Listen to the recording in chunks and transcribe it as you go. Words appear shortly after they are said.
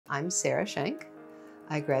I'm Sarah Schenck.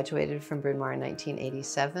 I graduated from Bryn Mawr in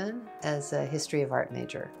 1987 as a History of Art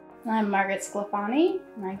major. I'm Margaret Sclafani,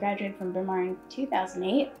 and I graduated from Bryn Mawr in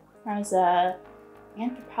 2008. I was an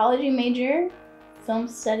anthropology major, film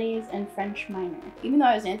studies, and French minor. Even though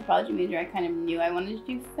I was an anthropology major, I kind of knew I wanted to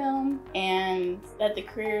do film. And at the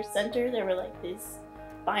Career Center, there were like these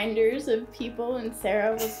binders of people, and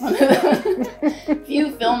Sarah was one of the few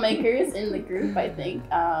filmmakers in the group, I think.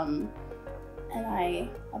 And I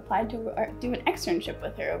applied to do an externship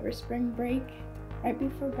with her over spring break, right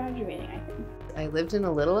before graduating, I think. I lived in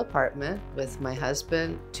a little apartment with my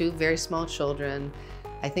husband, two very small children.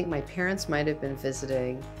 I think my parents might have been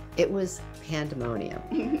visiting. It was pandemonium.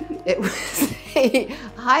 It was a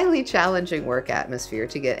highly challenging work atmosphere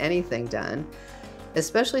to get anything done,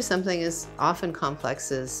 especially something as often complex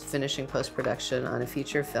as finishing post-production on a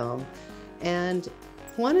feature film. And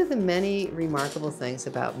one of the many remarkable things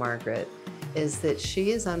about Margaret is that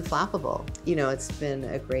she is unflappable. You know, it's been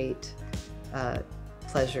a great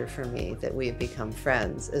pleasure for me that we have become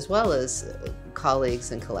friends, as well as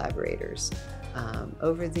colleagues and collaborators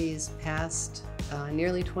over these past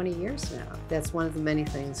nearly 20 years now. That's one of the many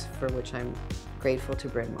things for which I'm grateful to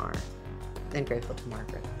Bryn Mawr and grateful to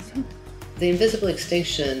Margaret. So. The Invisible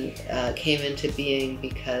Extinction came into being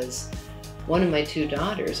because one of my two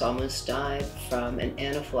daughters almost died from an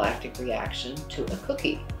anaphylactic reaction to a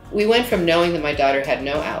cookie. We went from knowing that my daughter had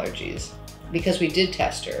no allergies, because we did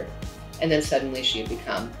test her, and then suddenly she had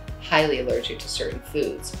become highly allergic to certain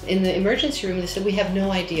foods. In the emergency room, they said, we have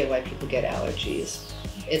no idea why people get allergies.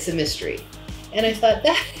 It's a mystery. And I thought,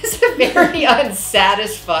 that is a very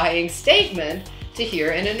unsatisfying statement to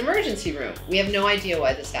hear in an emergency room. We have no idea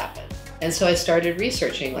why this happened. And so I started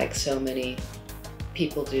researching, like so many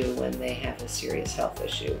people do when they have a serious health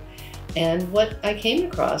issue. And what I came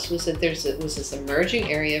across was that there was this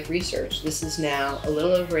emerging area of research. This is now a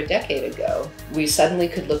little over a decade ago. We suddenly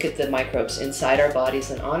could look at the microbes inside our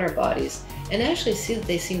bodies and on our bodies and actually see that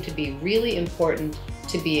they seem to be really important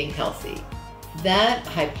to being healthy. That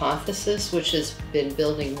hypothesis, which has been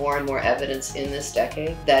building more and more evidence in this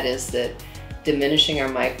decade, that is that diminishing our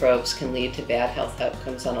microbes can lead to bad health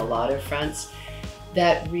outcomes on a lot of fronts,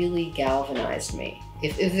 that really galvanized me.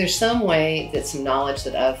 If there's some way that some knowledge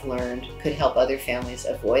that I've learned could help other families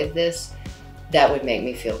avoid this, that would make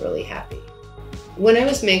me feel really happy. When I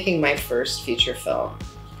was making my first feature film,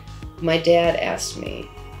 my dad asked me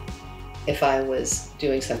if I was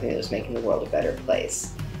doing something that was making the world a better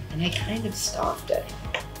place. And I kind of scoffed at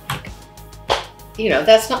him. You know,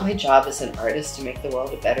 that's not my job as an artist to make the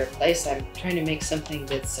world a better place. I'm trying to make something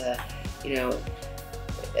that's,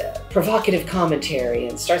 provocative commentary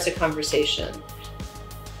and starts a conversation.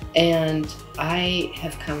 And I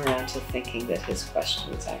have come around to thinking that his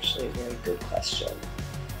question is actually a very good question.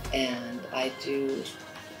 And I do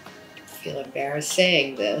feel embarrassed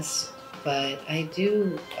saying this, but I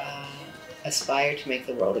do aspire to make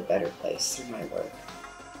the world a better place through my work.